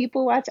 I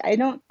people watch.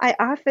 I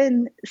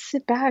often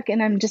sit back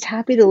and I'm just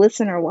happy to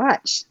listen or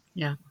watch.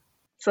 Yeah.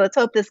 So let's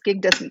hope this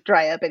gig doesn't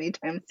dry up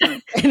anytime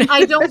soon.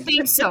 I don't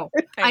think so.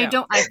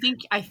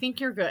 I think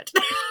you're good.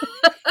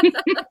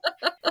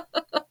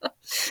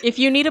 If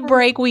you need a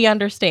break, we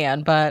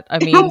understand. But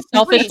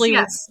selfishly,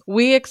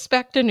 we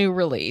expect a new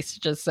release.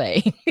 Just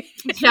saying.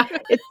 Yeah,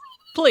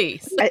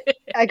 please.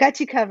 I got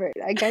you covered.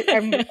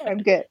 I'm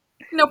good.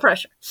 No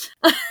pressure.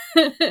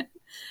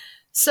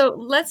 So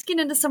let's get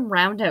into some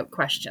round out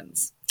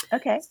questions.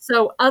 Okay.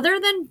 So other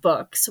than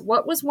books,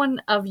 what was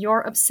one of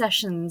your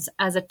obsessions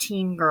as a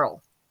teen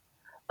girl?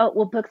 Oh,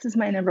 well, books is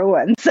my number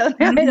one, so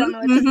now I don't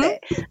know what to say.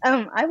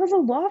 I was a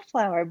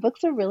wallflower.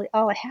 Books are really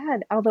all I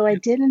had, although I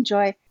did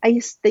enjoy, they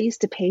used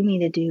to pay me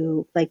to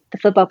do, the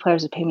football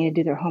players would pay me to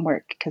do their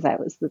homework because I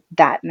was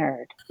that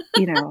nerd,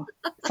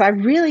 So I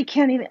really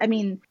can't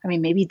even,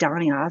 maybe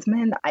Donny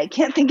Osmond. I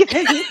can't think of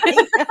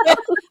anything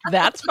else.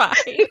 That's fine.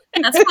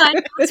 That's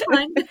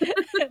fine.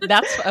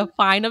 That's a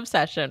fine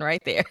obsession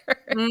right there.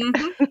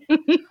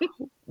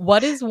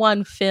 What is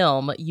one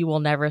film you will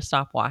never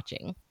stop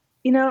watching?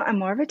 I'm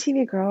more of a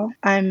TV girl.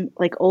 I'm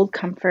old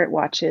comfort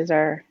watches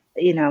are,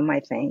 my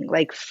thing,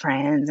 like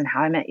Friends and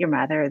How I Met Your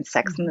Mother and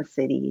Sex and the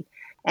City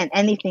and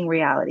anything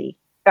reality.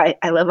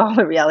 I love all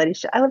the reality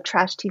shows. I love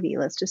trash TV.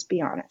 Let's just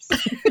be honest.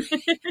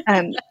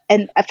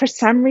 And for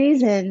some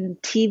reason,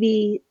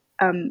 TV,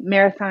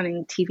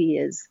 marathoning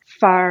TV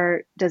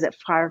does it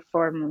far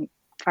more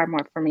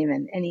for me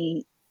than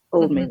any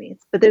old movies.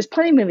 But there's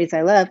plenty of movies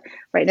I love.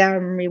 Right now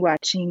I'm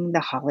rewatching The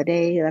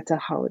Holiday.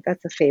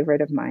 That's a favorite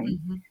of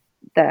mine.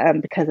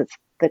 Because it's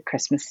the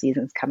Christmas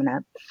season's coming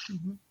up,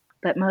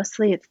 but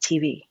mostly it's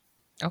TV.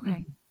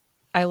 Okay.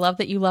 I love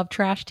that you love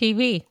trash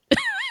TV.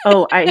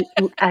 Oh,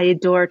 I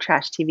adore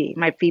trash TV.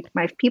 My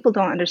people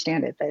don't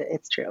understand it, but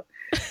it's true.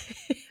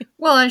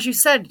 Well, as you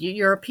said,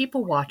 you're a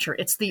people watcher.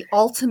 It's the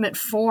ultimate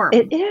form.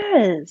 It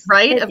is.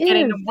 Right? It of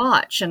getting is. to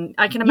watch. And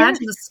I can Yes.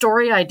 imagine the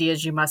story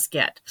ideas you must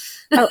get.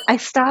 Oh,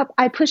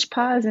 I push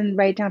pause and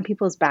write down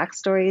people's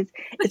backstories.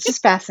 It's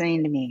just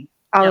fascinating to me.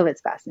 All of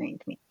it's fascinating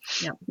to me.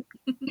 Yeah.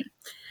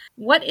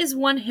 What is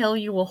one hill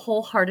you will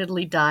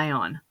wholeheartedly die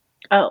on?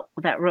 Oh,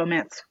 that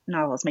romance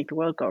novels make the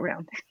world go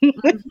round.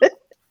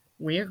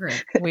 We agree.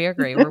 We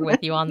agree. We're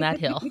with you on that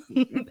hill.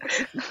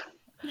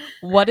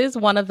 What is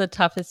one of the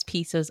toughest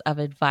pieces of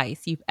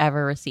advice you've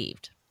ever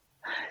received?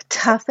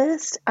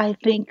 Toughest, I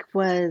think,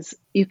 was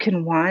you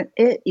can want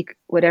it.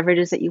 Whatever it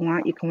is that you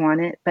want, you can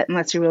want it. But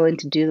unless you're willing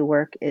to do the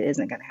work, it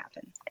isn't going to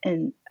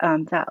happen.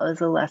 And that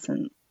was a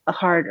lesson, a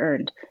hard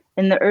earned.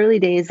 In the early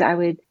days, I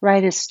would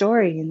write a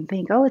story and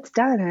think, oh, it's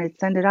done. And I'd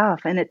send it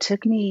off. And it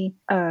took me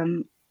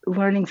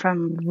learning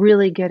from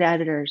really good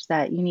editors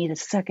that you need a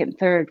second,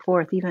 third,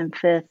 fourth, even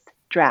fifth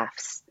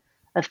drafts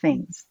of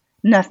things.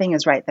 Nothing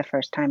is right the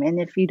first time. And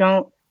if you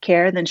don't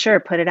care, then sure,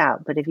 put it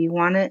out. But if you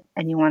want it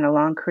and you want a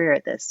long career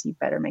at this, you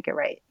better make it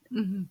right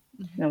and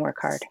work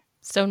hard.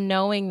 So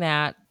knowing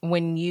that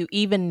when you,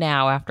 even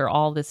now after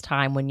all this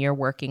time, when you're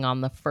working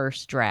on the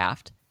first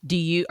draft,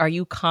 are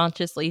you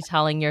consciously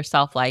telling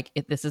yourself, like,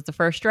 if this is the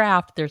first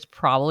draft, there's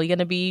probably going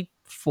to be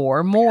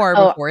 4 more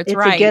before it's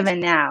right? It's a given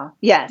now.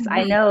 Yes,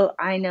 I know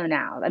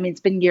now. I mean,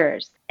 it's been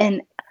years.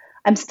 And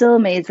I'm still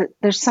amazed that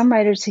there's some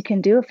writers who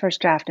can do a first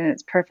draft and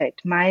it's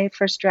perfect. My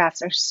first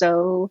drafts are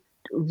so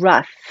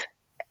rough.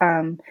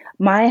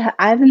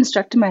 I've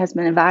instructed my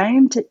husband,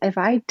 if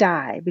I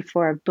die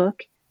before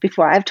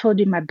I've told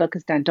you my book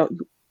is done, don't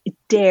you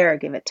dare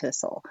give it to a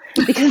soul,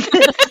 because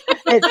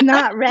it's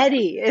not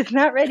ready. It's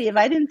not ready. If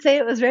I didn't say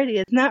it was ready,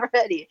 it's not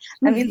ready.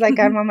 That means like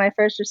I'm on my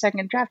first or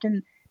second draft.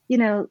 And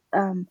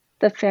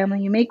The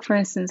Family You Make, for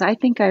instance, I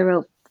think I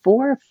wrote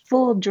 4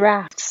 full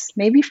drafts,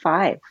 maybe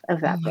 5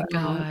 of that book. Oh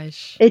my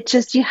gosh. It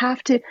just,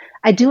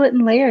 I do it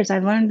in layers.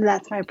 I've learned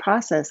that's my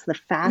process.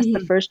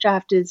 The first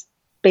draft is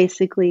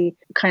basically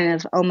kind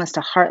of almost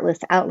a heartless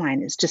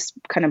outline. It's just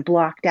kind of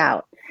blocked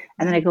out.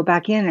 And then I go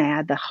back in and I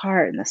add the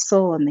heart and the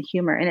soul and the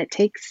humor. And it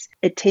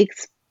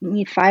takes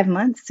me 5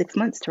 months, 6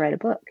 months to write a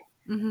book.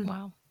 Mm-hmm.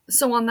 Wow.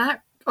 So on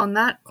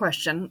that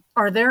question,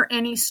 are there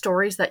any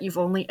stories that you've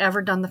only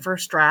ever done the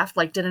first draft,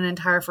 like did an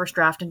entire first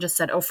draft and just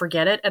said, oh,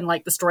 forget it, and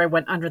like the story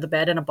went under the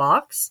bed in a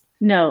box?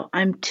 No,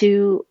 I'm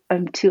too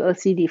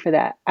OCD for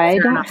that. I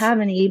don't have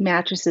any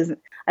mattresses.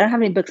 I don't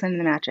have any books under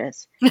the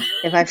mattress.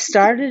 If I've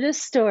started a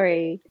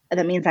story,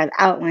 that means I've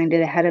outlined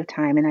it ahead of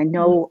time and I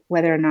know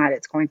whether or not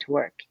it's going to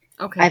work.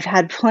 Okay. I've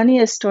had plenty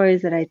of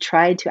stories that I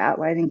tried to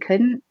outline and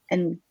couldn't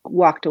and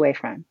walked away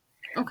from.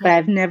 Okay. But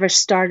I've never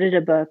started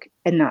a book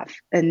and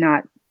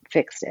not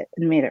fixed it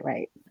and made it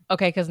right.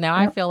 Okay, because now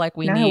I feel like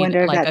we need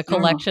like a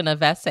collection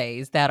of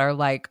essays that are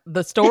like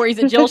the stories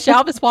that Jill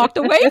Shalvis walked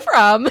away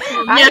from.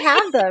 I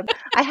have them.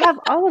 I have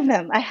all of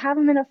them. I have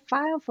them in a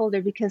file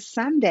folder because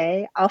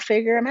someday I'll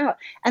figure them out.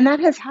 And that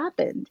has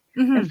happened.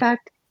 Mm-hmm.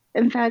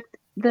 In fact,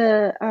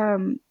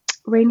 the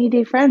Rainy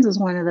Day Friends was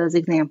one of those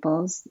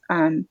examples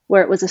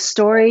where it was a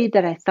story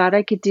that I thought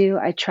I could do.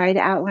 I tried to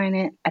outline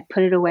it. I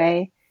put it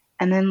away.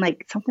 And then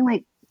something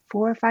like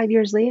 4 or 5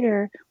 years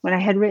later, when I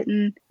had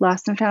written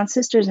Lost and Found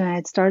Sisters and I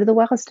had started the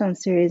Wellstone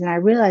series, and I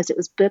realized it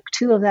was book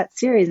 2 of that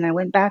series, and I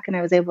went back and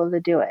I was able to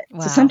do it.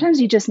 Wow. So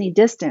sometimes you just need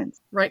distance.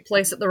 Right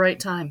place at the right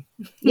time.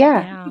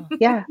 Yeah.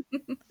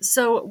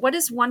 So what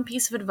is one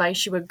piece of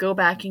advice you would go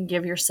back and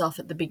give yourself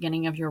at the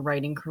beginning of your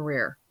writing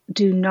career?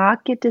 Do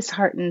not get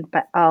disheartened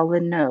by all the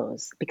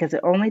no's, because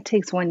it only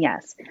takes one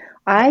yes.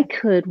 I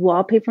could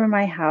wallpaper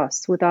my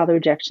house with all the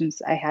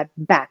rejections I had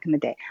back in the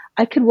day.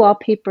 I could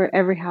wallpaper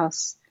every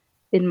house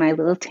in my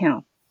little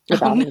town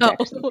with all the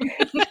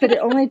rejections. But it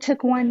only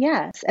took one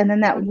yes. And then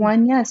that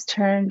one yes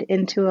turned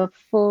into a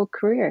full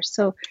career.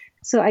 So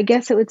I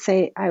guess I would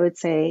say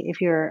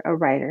if you're a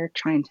writer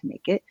trying to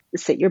make it,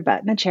 sit your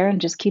butt in a chair and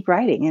just keep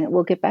writing and it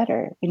will get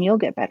better and you'll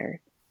get better.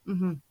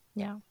 Mm-hmm.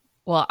 Yeah.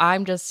 Well,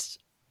 I'm just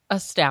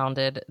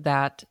astounded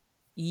that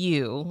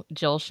you,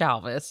 Jill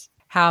Shalvis,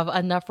 have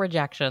enough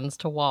rejections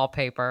to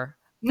wallpaper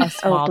a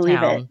small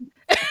town.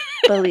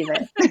 Believe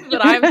it.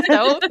 But I'm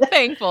so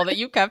thankful that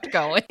you kept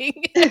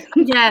going.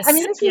 Yes. I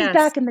mean, this was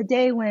back in the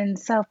day when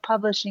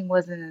self-publishing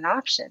wasn't an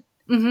option.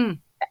 Mm-hmm.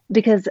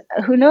 Because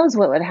who knows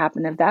what would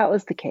happen if that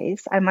was the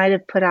case. I might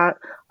have put out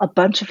a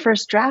bunch of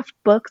first draft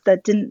books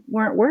that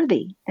weren't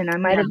worthy, and I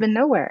might have been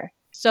nowhere.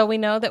 So we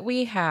know that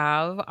we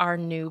have our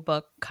new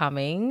book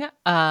coming.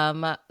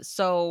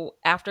 So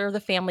after The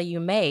Family You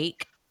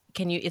Make,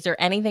 is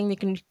there anything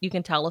you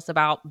can tell us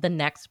about the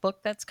next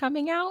book that's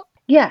coming out?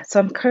 Yeah, so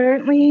I'm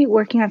currently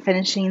working on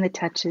finishing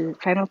the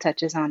final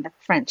touches on the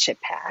Friendship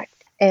Pact,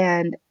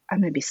 and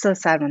I'm going to be so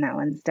sad when that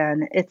one's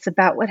done. It's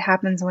about what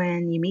happens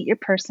when you meet your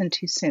person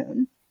too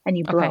soon and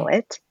you blow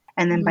it,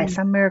 and then by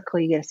some miracle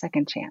you get a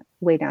second chance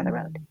way down the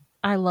road.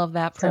 I love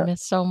that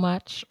premise so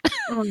much.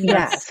 Oh,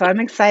 Yeah, yes. so I'm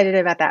excited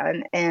about that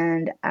one.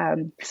 And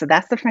so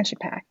that's the Friendship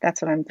Pack.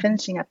 That's what I'm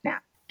finishing up now.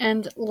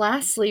 And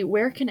lastly,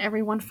 where can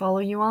everyone follow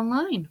you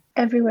online?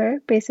 Everywhere,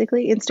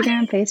 basically.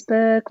 Instagram,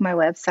 Facebook, my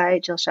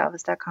website,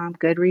 jillshalvis.com,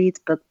 Goodreads,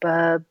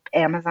 BookBub,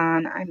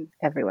 Amazon. I'm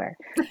everywhere.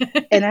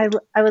 And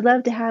I would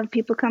love to have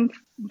people come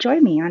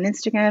join me on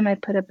Instagram. I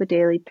put up a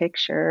daily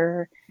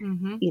picture,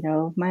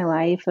 my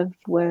life of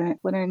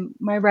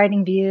my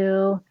writing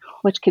view,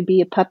 which could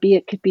be a puppy,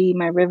 it could be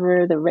my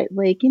river, the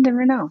lake. You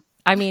never know.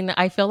 I mean,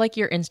 I feel like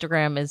your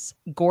Instagram is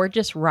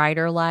gorgeous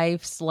writer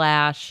life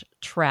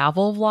 /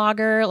 travel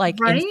vlogger, like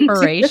Right?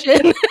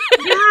 inspiration.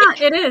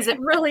 Yeah, it is. It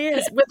really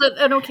is. With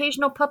an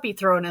occasional puppy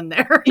thrown in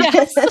there.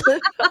 Yes.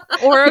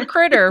 Or a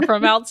critter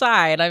from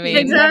outside. I mean,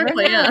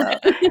 Exactly. Yeah.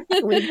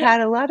 We've had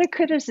a lot of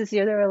critters this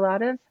year. There were a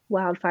lot of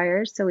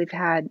wildfires, so we've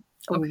had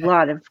a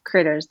lot of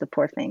critters, the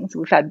poor things.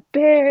 We've had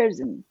bears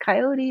and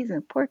coyotes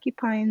and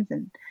porcupines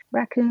and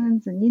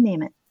raccoons and you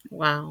name it.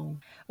 Wow.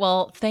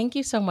 Well, thank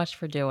you so much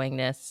for doing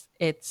this.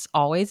 It's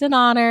always an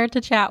honor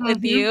to chat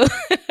with you.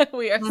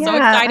 We are so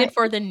excited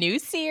for the new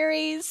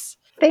series.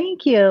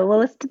 Thank you. Well,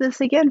 let's do this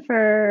again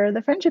for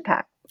the Friendship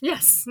Pack.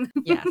 Yes.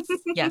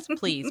 Yes.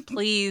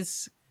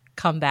 Please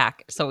come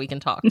back so we can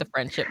talk the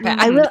Friendship Pack.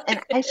 I will, and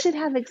I should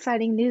have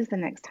exciting news the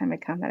next time I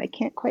come that I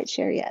can't quite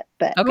share yet.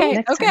 But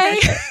okay.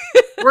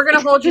 We're going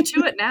to hold you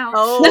to it now.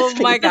 Oh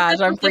my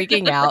gosh, I'm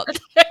freaking out.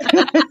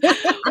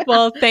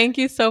 Well, thank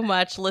you so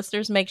much.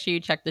 Listeners, make sure you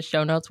check the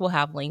show notes. We'll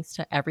have links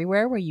to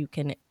everywhere where you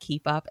can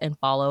keep up and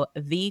follow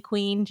the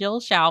Queen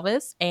Jill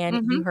Shalvis.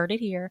 And you heard it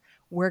here.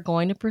 We're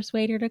going to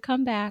persuade her to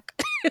come back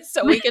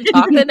so we can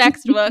talk the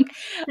next book.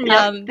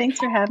 Thanks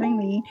for having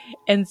me.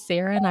 And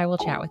Sarah and I will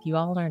chat with you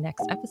all in our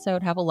next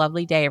episode. Have a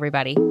lovely day,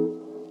 everybody.